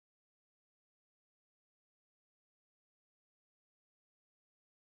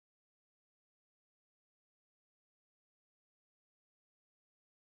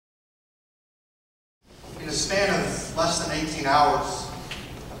the span of less than 18 hours,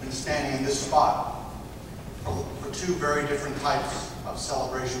 I've been standing in this spot for two very different types of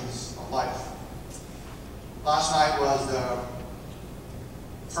celebrations of life. Last night was the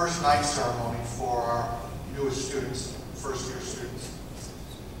first night ceremony for our newest students, first-year students.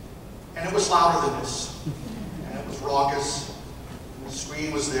 And it was louder than this, and it was raucous. And the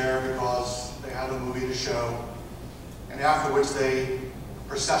screen was there because they had a movie to show. And afterwards, they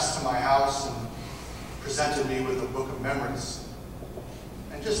processed to my house and presented me with a book of memories.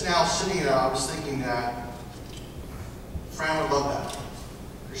 And just now, sitting there, I was thinking that Fran would love that.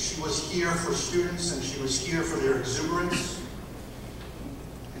 Because she was here for students, and she was here for their exuberance.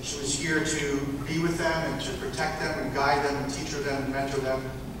 And she was here to be with them, and to protect them, and guide them, and teach them, and mentor them.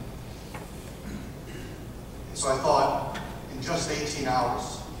 And so I thought, in just 18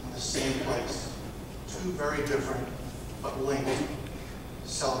 hours, in the same place, two very different but linked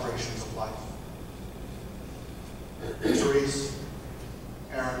celebrations of life. Therese,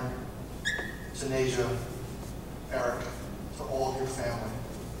 Aaron, Tanasia, Eric, to all of your family,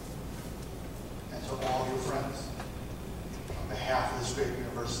 and to all of your friends, on behalf of this great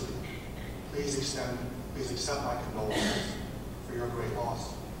university, please accept my condolences for your great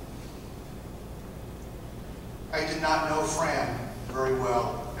loss. I did not know Fran very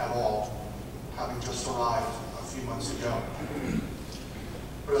well at all, having just arrived a few months ago.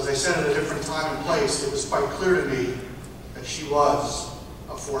 But as I said at a different time and place, it was quite clear to me that she was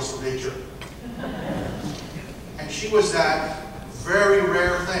a force of nature. And she was that very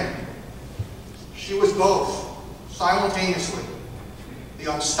rare thing. She was both, simultaneously,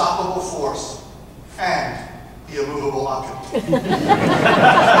 the unstoppable force and the immovable object.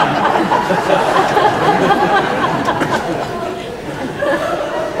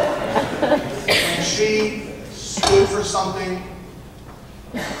 When she stood for something,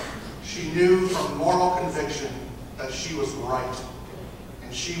 she knew from moral conviction that she was right,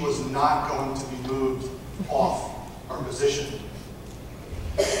 and she was not going to be moved off her position.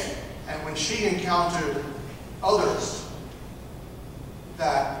 And when she encountered others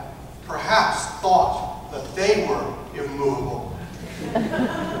that perhaps thought that they were immovable,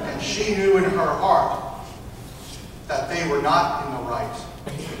 and she knew in her heart that they were not in the right,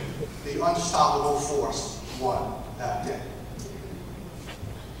 the unstoppable force won that day.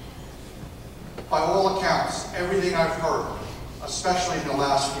 By all accounts, everything I've heard, especially in the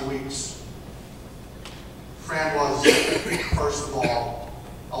last few weeks, Fran was, first of all,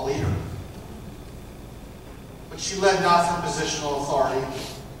 a leader. But she led not from positional authority,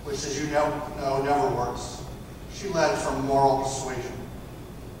 which, as you know, never works. She led from moral persuasion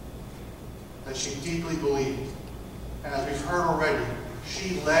that she deeply believed. And as we've heard already,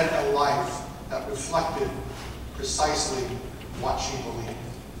 she led a life that reflected precisely what she believed.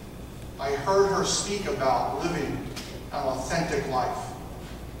 I heard her speak about living an authentic life.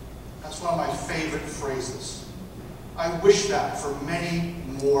 That's one of my favorite phrases. I wish that for many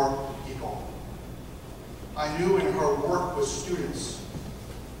more people. I knew in her work with students,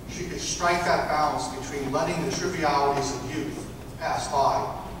 she could strike that balance between letting the trivialities of youth pass by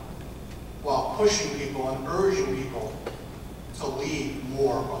while pushing people and urging people to lead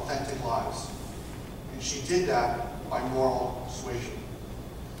more authentic lives. And she did that by moral persuasion.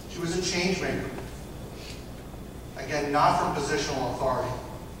 She was a change maker. Again, not from positional authority,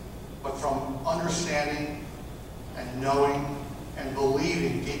 but from understanding and knowing and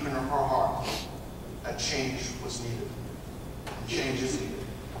believing deep in her heart that change was needed, and change is needed.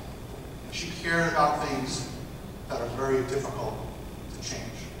 And she cared about things that are very difficult to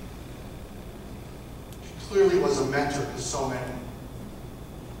change. She clearly was a mentor to so many.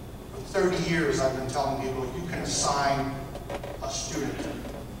 For 30 years, I've been telling people, you can assign a student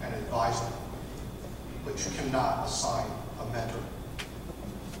an advisor, but you cannot assign a mentor.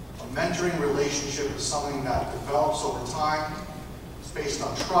 A mentoring relationship is something that develops over time. It's based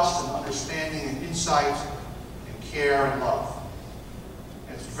on trust and understanding and insight and care and love.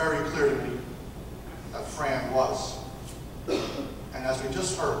 And it's very clear to me that Fran was, and as we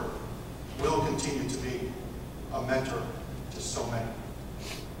just heard, will continue to be a mentor to so many.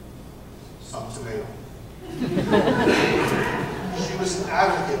 Some tomato. She was an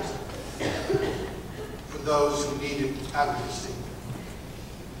advocate for those who needed advocacy.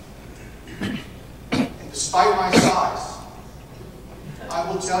 And despite my size, I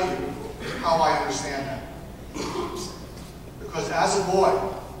will tell you how I understand that. Because as a boy,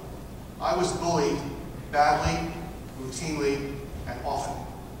 I was bullied badly, routinely, and often.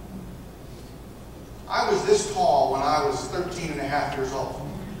 I was this tall when I was 13 and a half years old,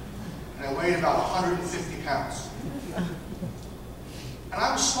 and I weighed about 150 pounds. And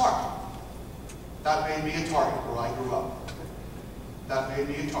I was smart. That made me a target where I grew up. That made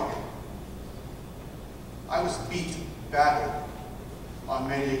me a target. I was beat badly on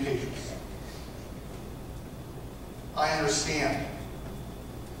many occasions. I understand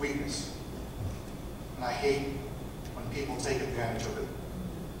weakness, and I hate when people take advantage of it.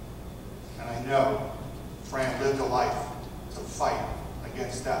 And I know Fran lived a life to fight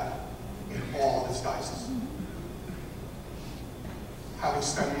against that in all of its guises. Having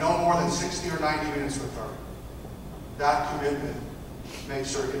spent no more than 60 or 90 minutes with her, that commitment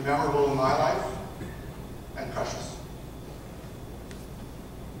makes her immemorable in my life and precious.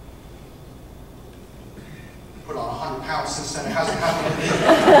 Put on 100 pounds since then. It hasn't happened to me.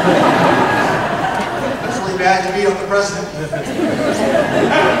 It's really bad to beat up the president.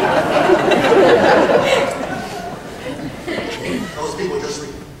 Those people just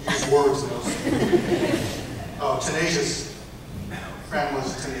use words. Oh, tenacious. Fran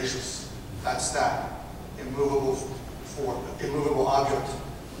was tenacious. That's that immovable object,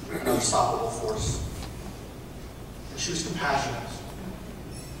 an unstoppable force. And she was compassionate,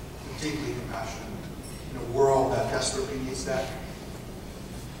 deeply compassionate, in a world that desperately needs that.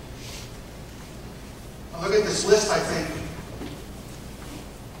 Now look at this list, I think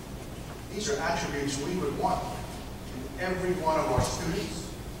these are attributes we would want in every one of our students,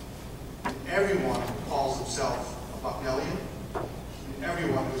 in everyone who calls himself a Bucknellian, in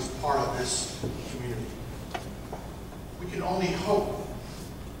everyone who's part of this community. We can only hope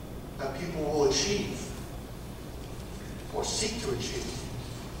that people will achieve, or seek to achieve,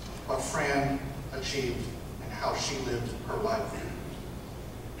 what Fran achieved and how she lived her life.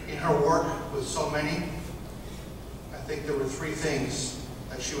 In her work with so many, I think there were three things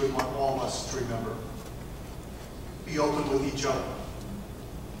that she would want all of us to remember. Be open with each other.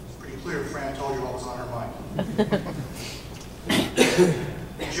 It's pretty clear Fran told you what was on her mind.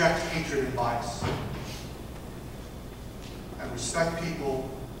 Reject hatred and bias. And respect people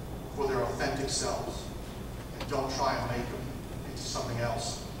for their authentic selves. And don't try and make them into something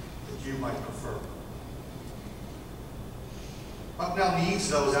else that you might prefer. Bucknell needs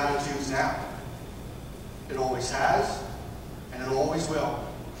those attitudes now. It always has, and it always will.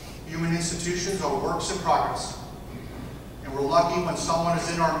 Human institutions are works in progress. And we're lucky when someone is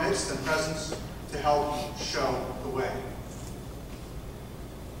in our midst and presence to help show the way.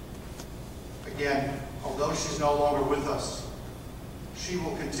 Again, although she's no longer with us, she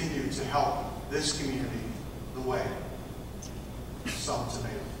will continue to help this community the way. Some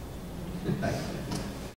tomato. Thank you.